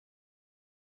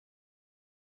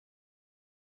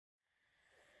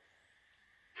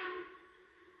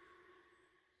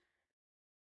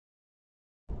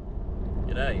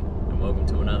G'day and welcome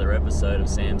to another episode of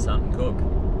Sam Something Cook.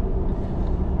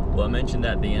 Well, I mentioned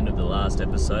at the end of the last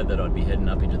episode that I'd be heading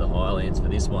up into the highlands for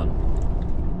this one,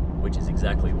 which is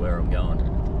exactly where I'm going.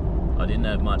 I didn't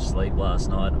have much sleep last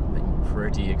night. I've been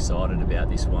pretty excited about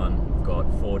this one. I've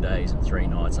got 4 days and 3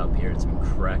 nights up here. It's been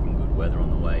cracking good weather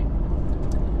on the way.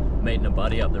 Meeting a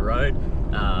buddy up the road,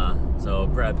 so I'll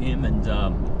grab him and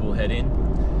we'll head in.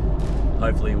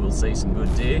 Hopefully we'll see some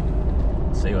good deer.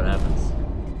 See what happens.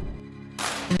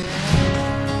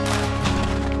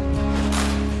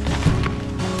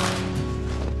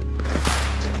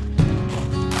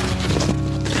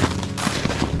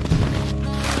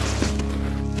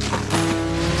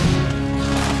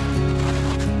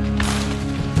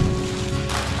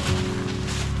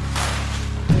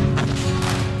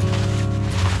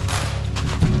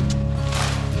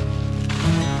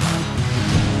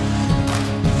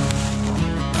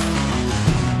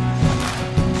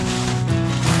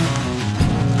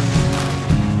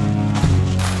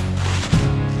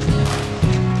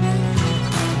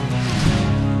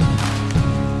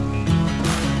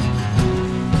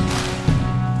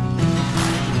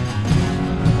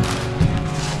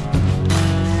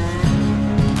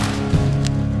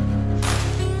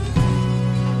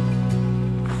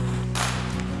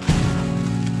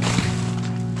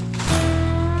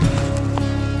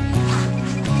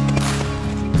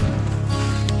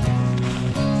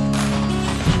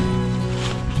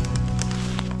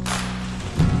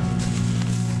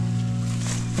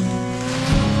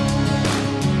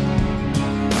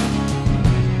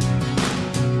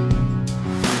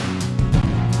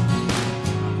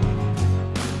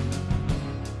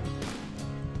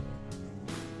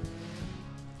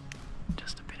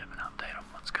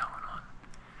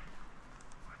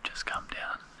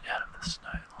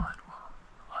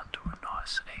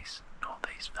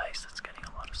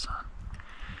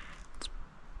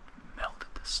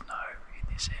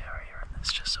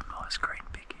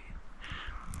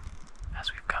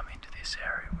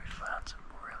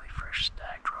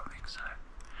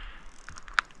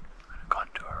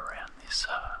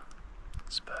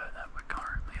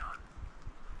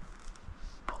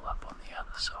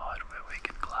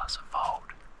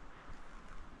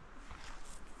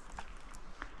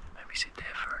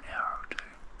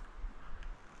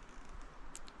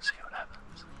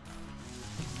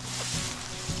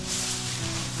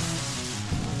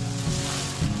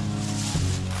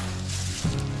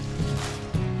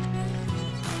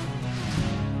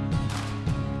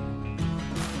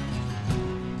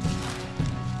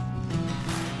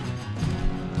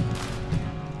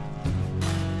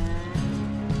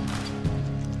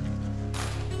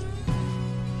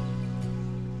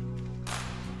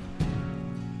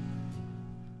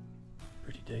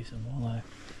 Decent wallow.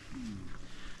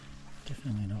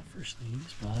 Definitely not freshly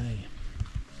used blade.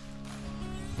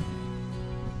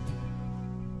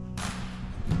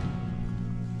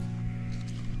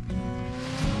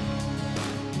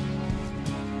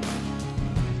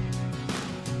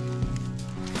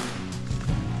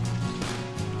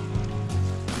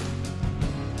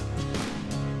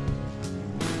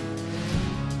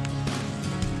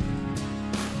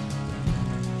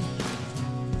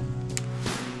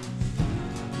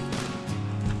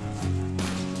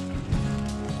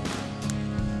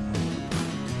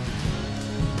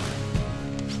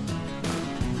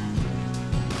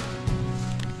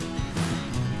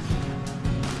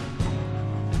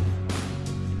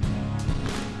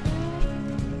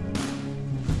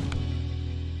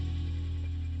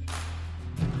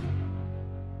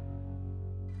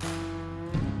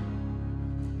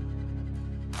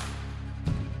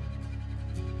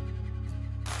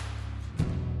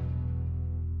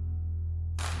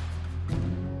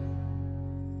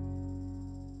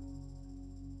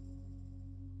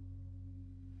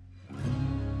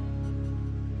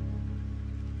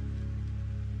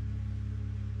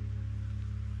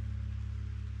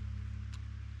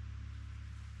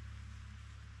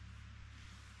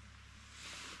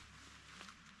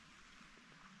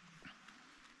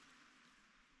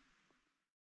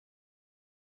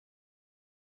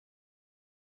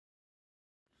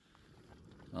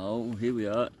 Oh, here we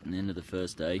are at the end of the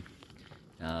first day.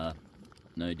 No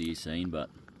deer seen, but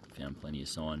found plenty of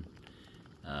sign.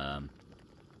 Some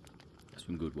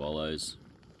good wallows.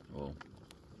 Well,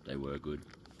 they were good.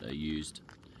 They're used.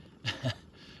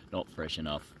 Not fresh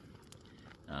enough,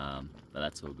 but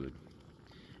that's all good.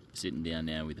 Sitting down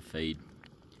now with the feed.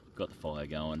 Got the fire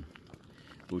going.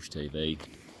 Bush TV.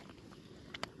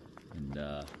 And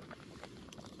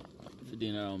for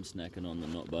dinner I'm snacking on the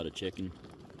not butter chicken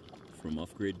from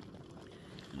Off Grid,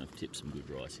 and I've tipped some good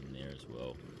rice in there as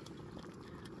well,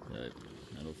 so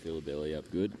that'll fill the belly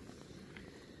up good.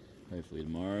 hopefully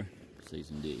tomorrow, see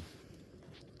some deer.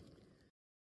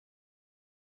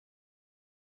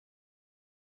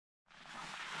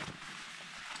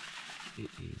 It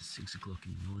is 6 o'clock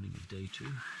in the morning of day 2.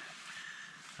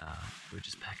 We're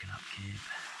just packing up camp.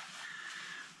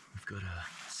 We've got to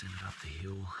send it up the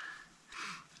hill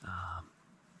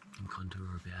and contour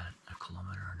about 1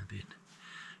 kilometre and a bit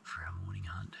for our morning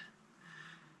hunt.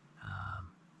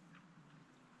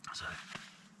 So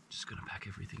just going to pack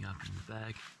everything up in the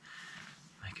bag,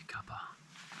 make a cuppa,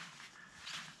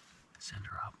 send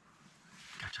her up,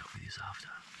 catch up with you after.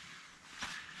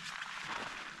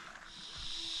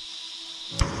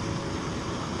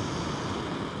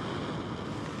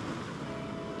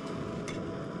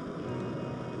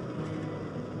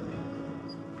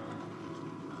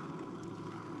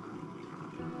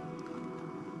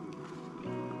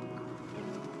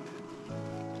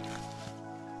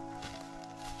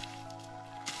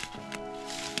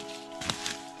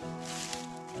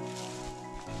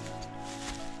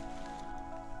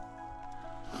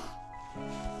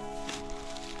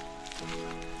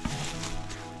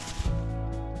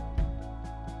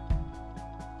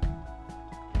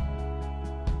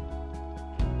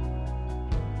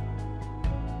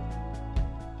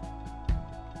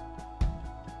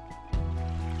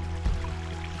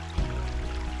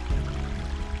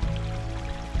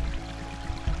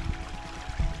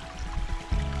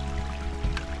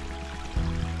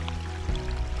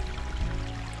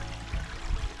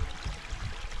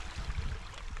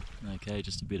 Okay,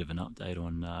 just a bit of an update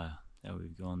on how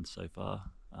we've gone so far.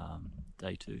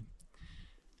 Day 2.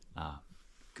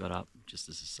 Got up just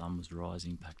as the sun was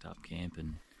rising, packed up camp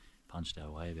and punched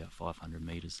our way about 500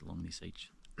 metres along this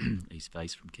east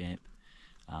face from camp.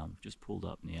 Just pulled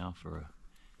up now for a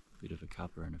bit of a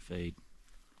cuppa and a feed.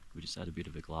 We just had a bit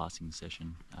of a glassing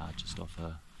session just off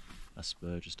a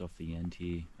spur just off the end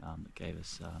here that gave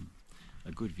us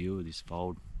a good view of this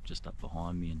fold just up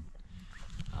behind me and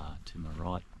to my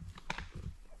right.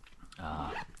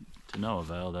 To no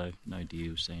avail though, no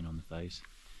deer was seen on the face.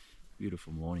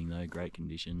 Beautiful morning though, great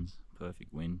conditions,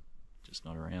 perfect wind, just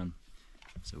not around.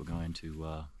 So we're going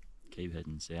to keep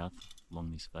heading south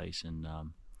along this face and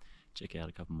check out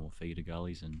a couple more feeder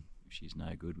gullies, and if she's no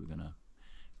good we're going to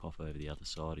pop over the other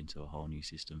side into a whole new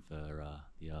system for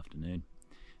the afternoon.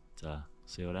 But,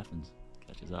 see what happens,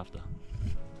 catch us after.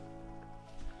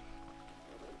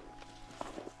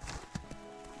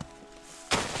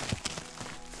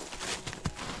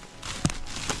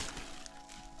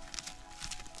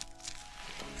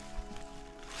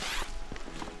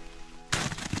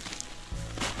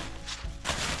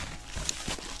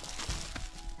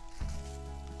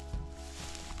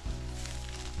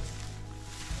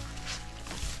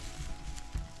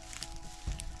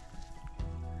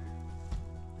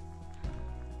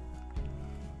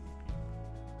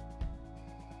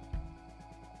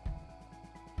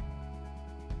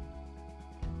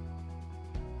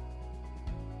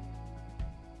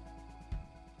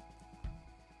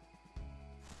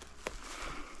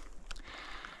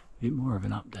 Bit more of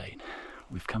an update.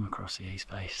 We've come across the east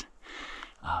face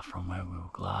from where we were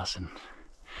glassing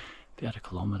about 1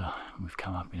 kilometre. We've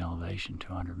come up in elevation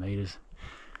 200 metres.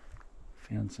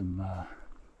 Found some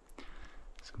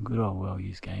good old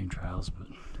well-used game trails, but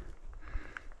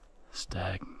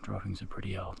stag droppings are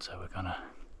pretty old, so we're gonna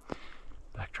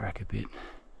backtrack a bit,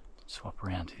 swap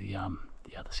around to the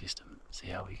other system, see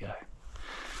how we go.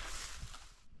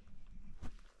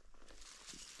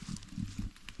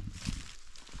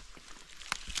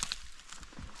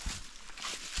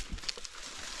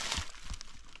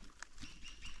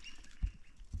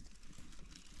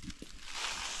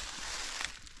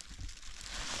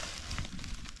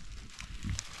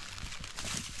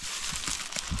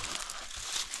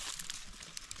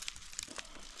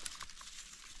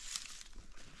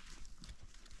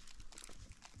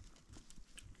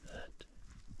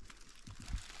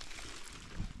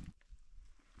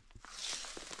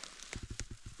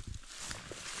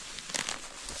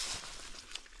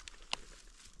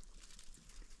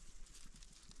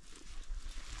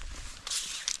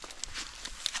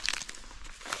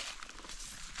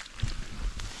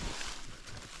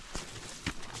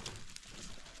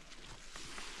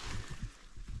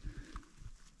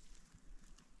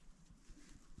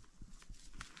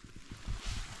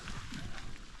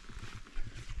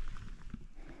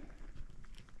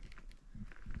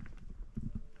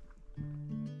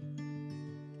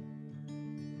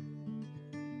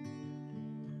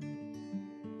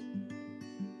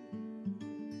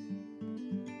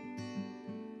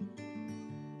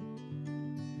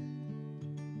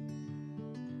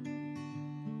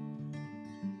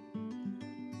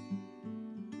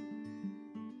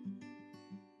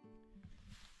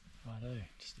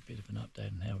 Just a bit of an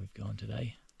update on how we've gone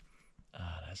today.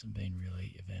 It hasn't been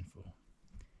really eventful.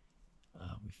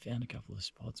 We've found a couple of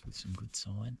spots with some good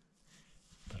sign,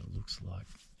 but it looks like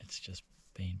it's just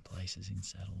been places in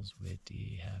saddles where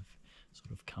deer have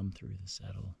sort of come through the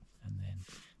saddle and then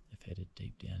they've headed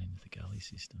deep down into the gully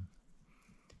system.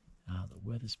 The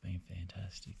weather's been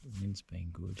fantastic, the wind's been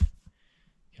good.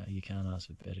 You can't ask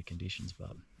for better conditions,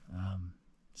 but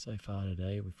so far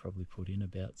today we've probably put in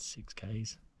about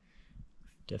 6Ks.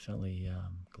 We've definitely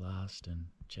glassed and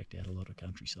checked out a lot of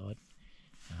countryside,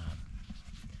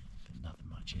 but nothing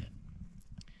much yet.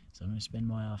 So I'm going to spend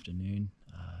my afternoon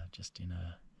just in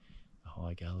a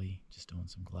high gully, just doing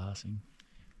some glassing.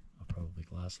 I'll probably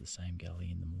glass the same gully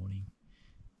in the morning.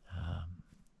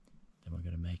 Then we're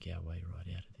going to make our way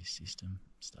right out of this system,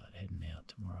 start heading out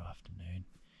tomorrow afternoon.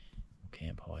 We'll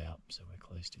camp high up so we're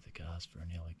close to the cars for an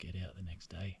early get out the next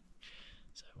day.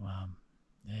 So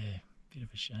yeah, bit of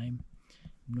a shame.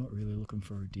 I'm not really looking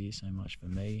for a deer so much for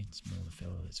me, it's more the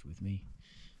fella that's with me.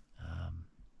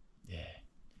 Yeah,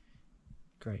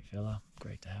 great fella,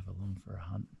 great to have along for a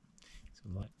hunt. It's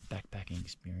a like backpacking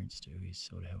experience too, he's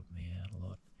sort of helped me out a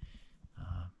lot.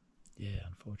 Yeah,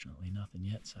 unfortunately nothing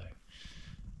yet, so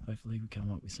hopefully we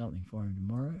come up with something for him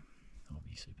tomorrow. I'll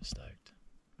be super stoked.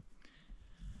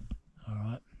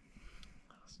 Alright,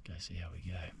 let's go see how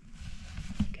we go.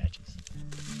 Catch us.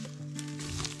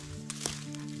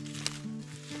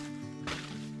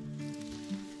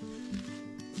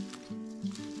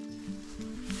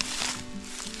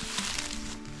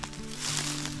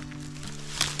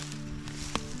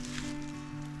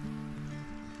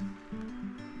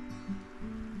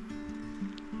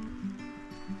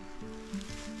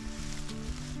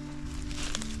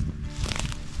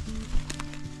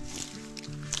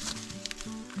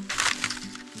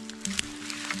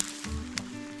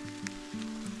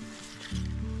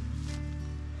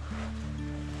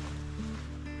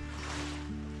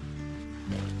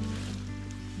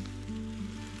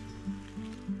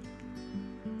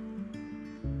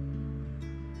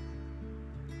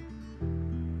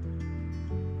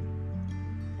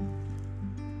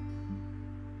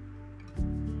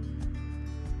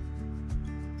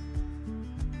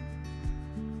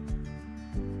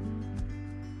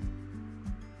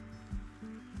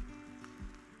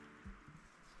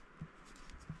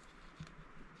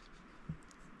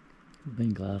 We've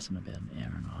been glassing about an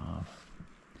hour and a half.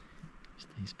 Just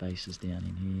these spaces down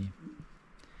in here.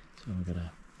 So we've got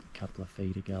a couple of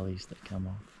feeder gullies that come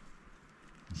off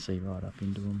and see right up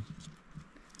into them.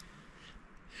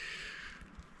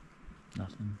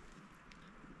 Nothing.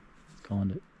 It's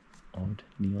kind of odd,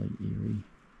 nearly eerie.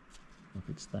 Look,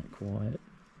 it's that quiet.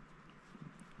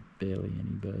 Barely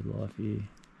any bird life here.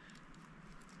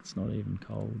 It's not even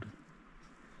cold.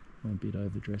 I'm a bit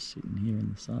overdressed sitting here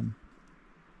in the sun.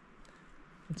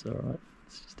 It's alright,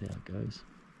 it's just how it goes.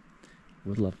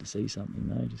 Would love to see something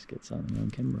though, just get something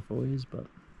on camera for you, but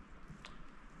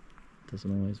it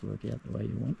doesn't always work out the way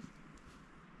you want.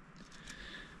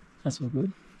 That's all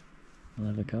good. I'll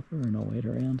have a cuppa and I'll wait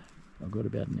around. I've got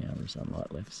about an hour of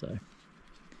sunlight left, so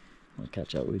I'll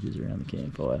catch up with you around the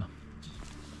campfire.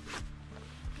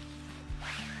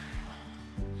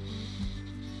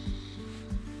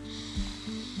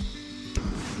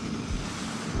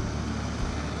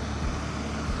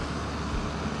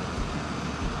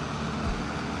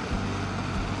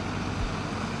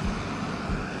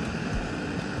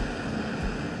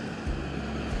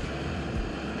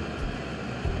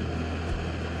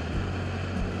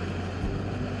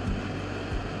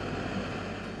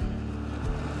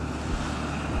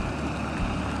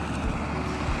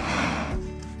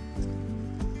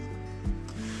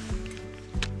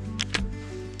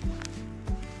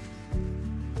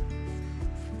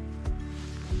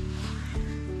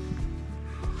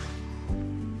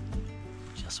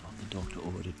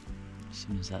 As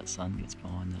soon as that sun gets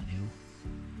behind that hill,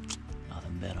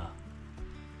 nothing better.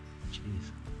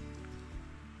 Cheers.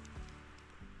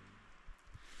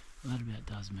 Well, that about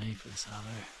does me for the salo.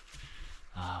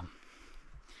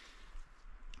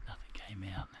 Nothing came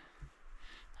out.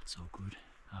 That's all good.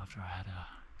 After I had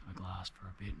a glass for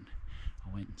a bit,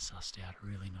 I went and sussed out a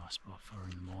really nice spot for her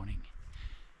in the morning.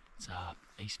 It's a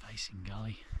east facing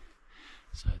gully,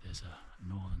 so there's a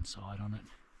northern side on it.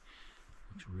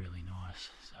 Looks really nice,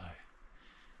 so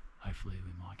hopefully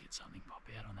we might get something pop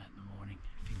out on that in the morning.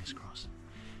 Fingers crossed.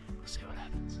 We'll see what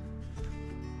happens.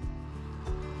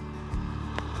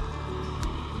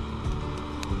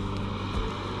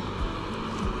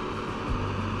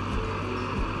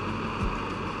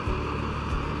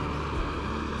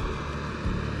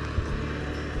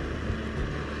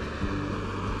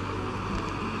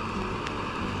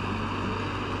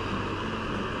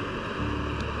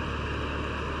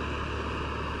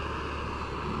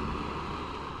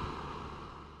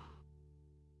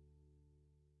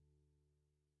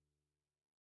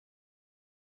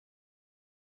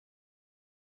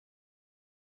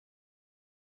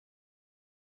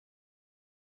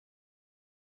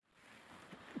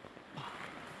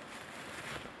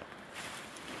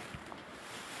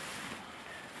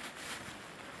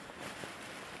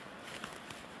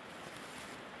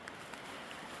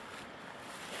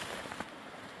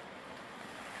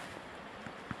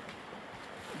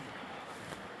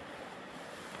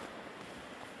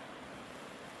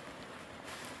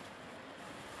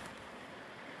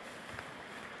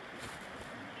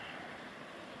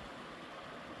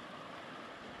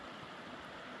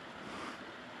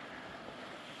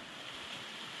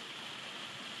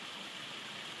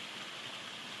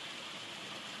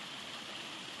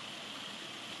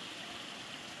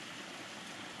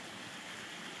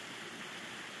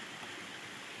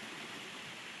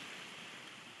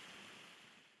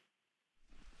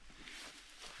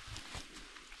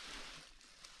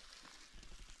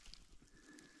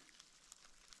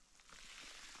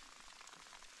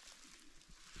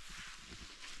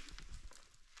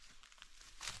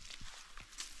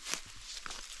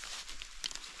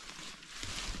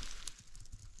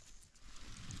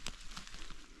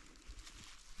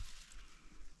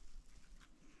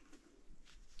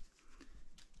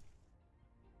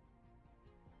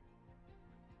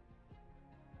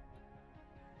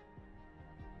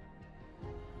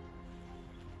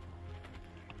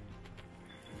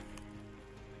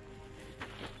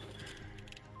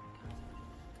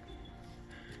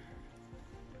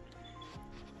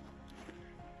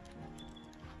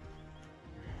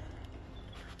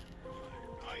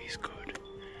 He's good.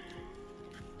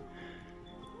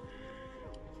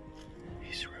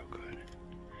 He's real good.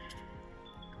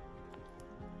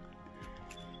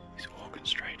 He's walking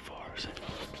straight for us.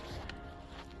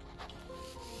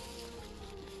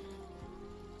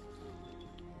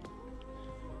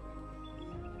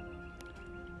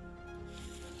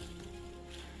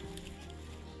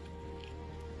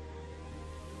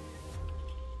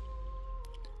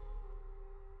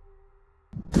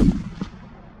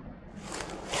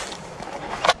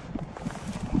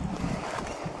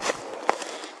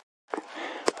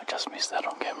 I just missed that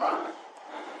on camera.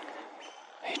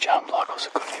 He jumped like it was a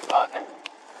good hit, but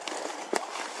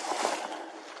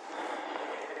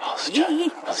I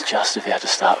was just about to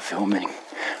start filming.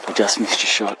 I just missed your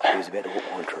shot. He was about to walk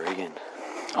my tree again.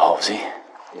 Oh, was he?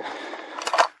 Yeah.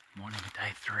 Morning of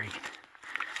day 3.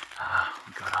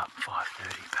 We got up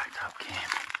 5:30, packed up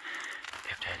camp,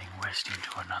 kept heading west into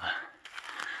another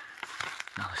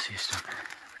system.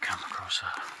 We come across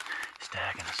a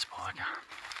stag and a spiker.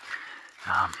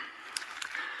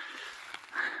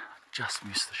 Just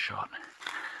missed the shot.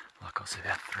 Like I was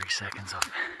about 3 seconds off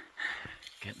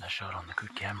getting a shot on the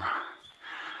good camera.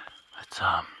 But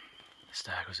the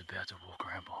stag was about to walk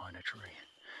around behind a tree.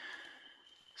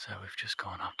 So we've just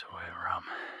gone up to where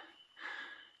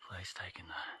Clay's taking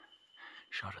the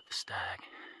shot at the stag.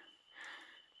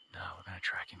 And, we're going to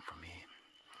track him from here,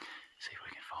 see if we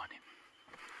can find him.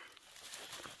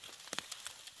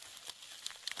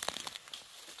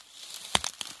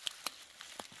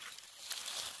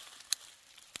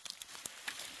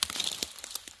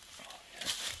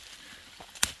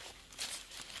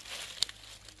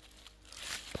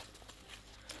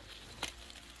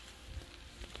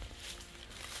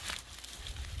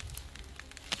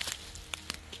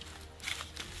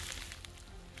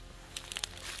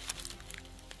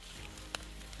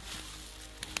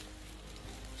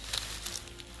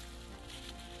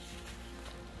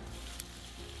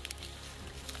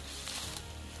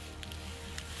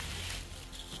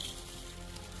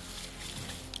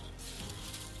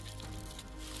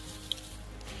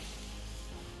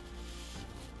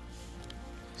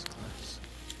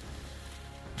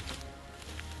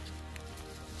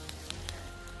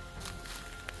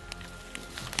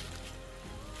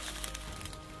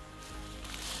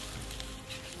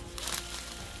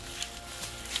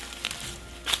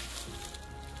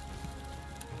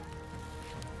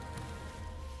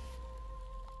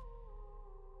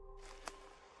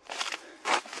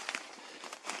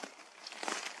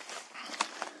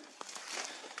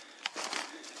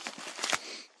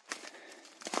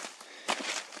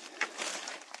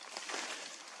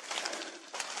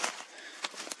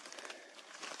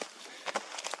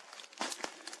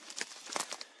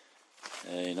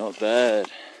 Hey, not bad.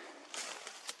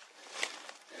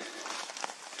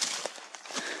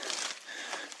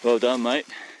 Well done, mate.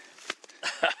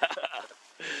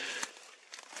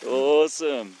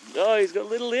 Awesome. Oh, he's got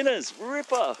little inners.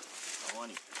 Ripper.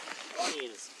 Tiny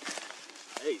inners.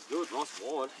 Hey, he's good. Nice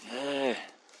wide. Yeah.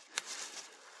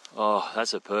 Oh,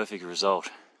 that's a perfect result,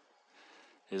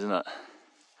 isn't it?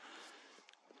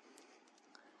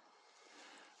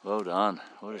 Well done.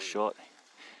 What a shot.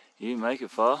 You didn't make it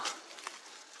far.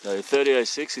 So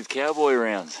 30.06 with cowboy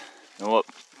rounds. And what,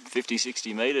 50,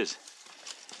 60 metres?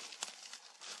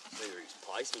 See where his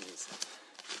placement is.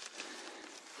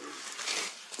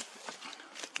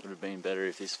 Would have been better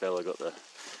if this fella got the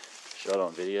shot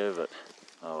on video, but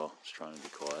oh well, just trying to be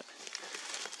quiet.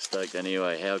 Stoked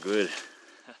anyway, how good.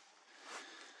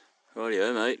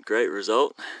 Rightio mate, great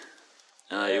result.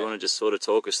 You want to just sort of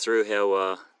talk us through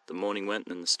how the morning went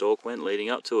and the stalk went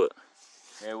leading up to it?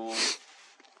 Yeah,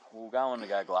 we'll go on to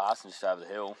go glassing just over the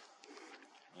hill,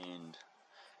 and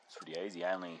it's pretty easy,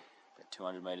 only about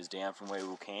 200 metres down from where we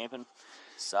were camping.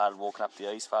 Started walking up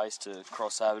the east face to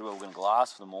cross over to where we're going to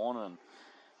glass for the morning, and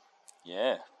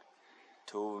yeah,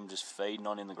 2 of them just feeding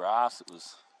on in the grass. It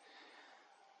was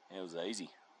easy.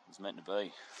 It was meant to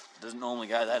be. It doesn't normally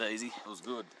go that easy. It was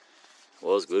good.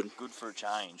 Was good. Good for a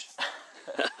change.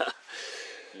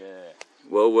 Yeah.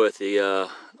 Well worth the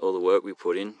all the work we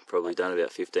put in. Probably done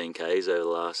about 15 k's over the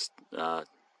last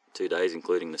 2 days,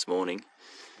 including this morning.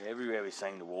 Yeah, everywhere we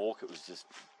seemed to walk, it was just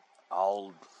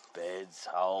old beds,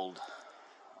 old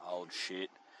shit.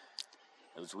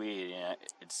 It was weird, you know.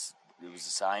 It was the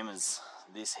same as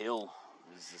this hill.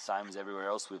 It was the same as everywhere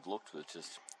else we've looked. With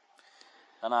just,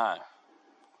 I don't know.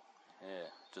 Yeah,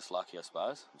 just lucky, I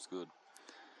suppose. It was good.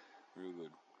 Real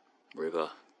good. River.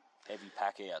 Heavy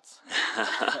pack outs.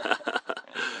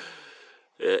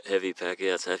 Yeah, heavy pack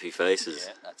outs, happy faces.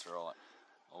 Yeah, that's right.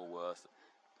 All worth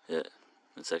it. Yeah,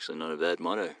 that's actually not a bad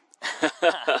motto.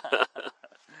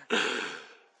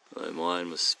 Like phone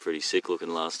was pretty sick looking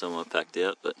last time I packed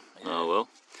out, but oh well.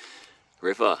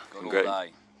 Ripper,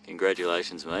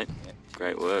 congratulations mate,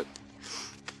 great work.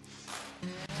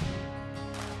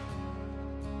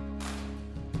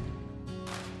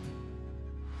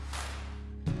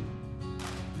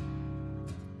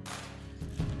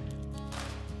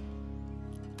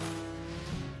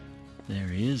 There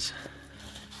he is.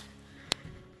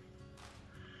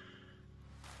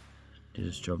 Did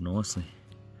its job nicely.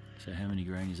 So how many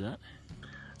grain is that?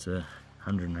 It's a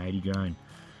 180 grain.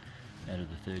 Out of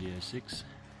the 3006?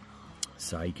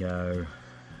 Seiko,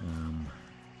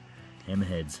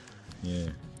 hammerheads, yeah.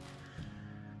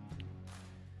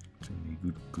 It's gonna be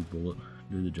a good bullet,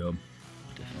 do the job.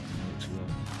 Definitely looks well.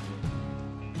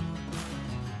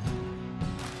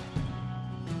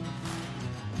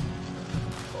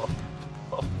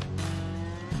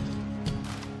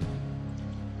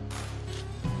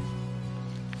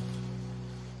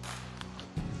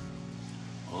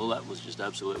 Well, that was just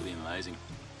absolutely amazing.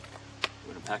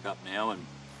 We're going to pack up now and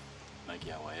make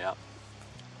our way out.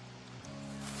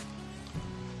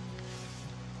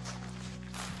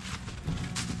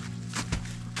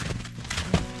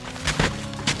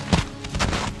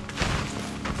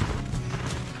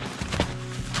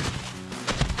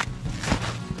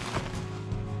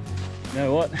 You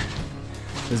know what?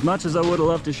 As much as I would have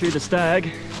loved to shoot a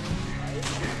stag,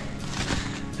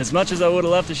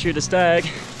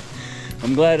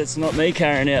 I'm glad it's not me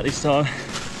carrying out this time.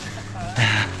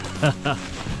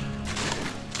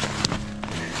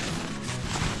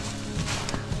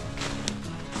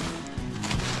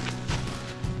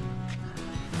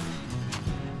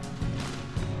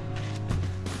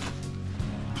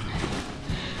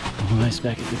 Almost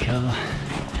back at the car.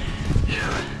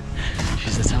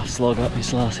 She's a tough slog up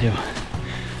this last hill,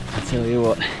 I tell you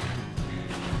what.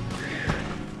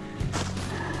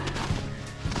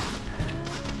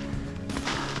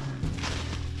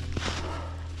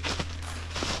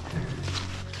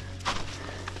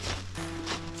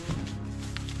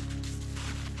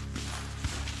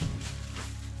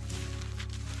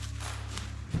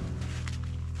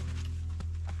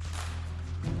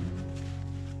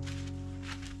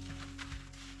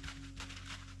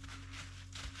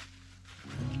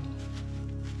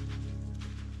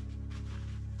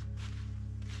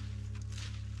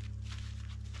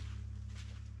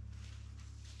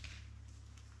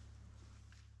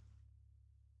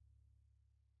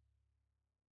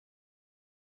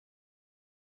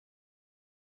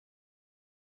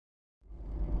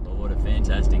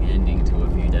 Fantastic ending to a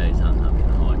few days hunting up in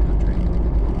the high country.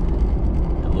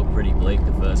 It looked pretty bleak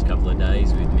the first couple of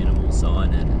days with minimal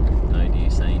sign and no deer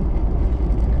seen.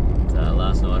 But,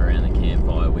 last night around the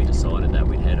campfire we decided that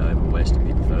we'd head over west a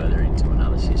bit further into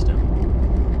another system,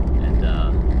 and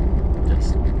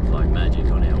just like magic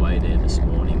on our way there this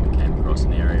morning we came across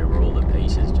an area where all the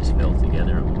pieces just fell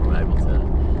together and we were able to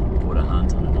put a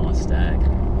hunt on a nice stag.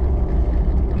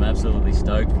 I'm absolutely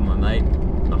stoked for my mate.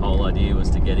 The whole idea was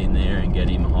to get in there and get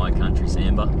him a high country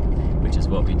sambar, which is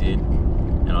what we did,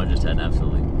 and I just had an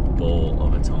absolute ball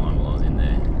of a time while I was in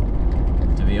there.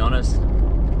 To be honest,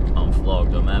 I'm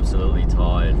flogged. I'm absolutely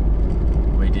tired.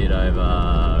 We did over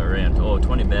around about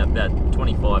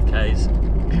 25 k's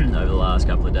over the last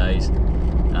couple of days,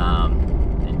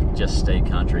 in just steep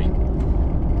country.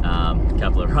 A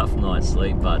couple of rough nights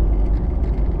sleep, but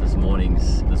this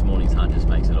morning's hunt just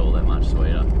makes it all that much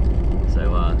sweeter. So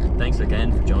thanks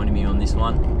again for joining me on this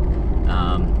one.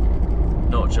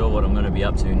 Not sure what I'm going to be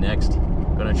up to next.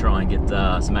 I'm going to try and get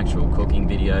some actual cooking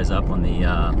videos up on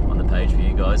the page for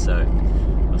you guys, so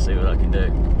I'll see what I can do.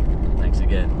 Thanks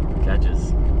again.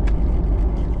 Catches.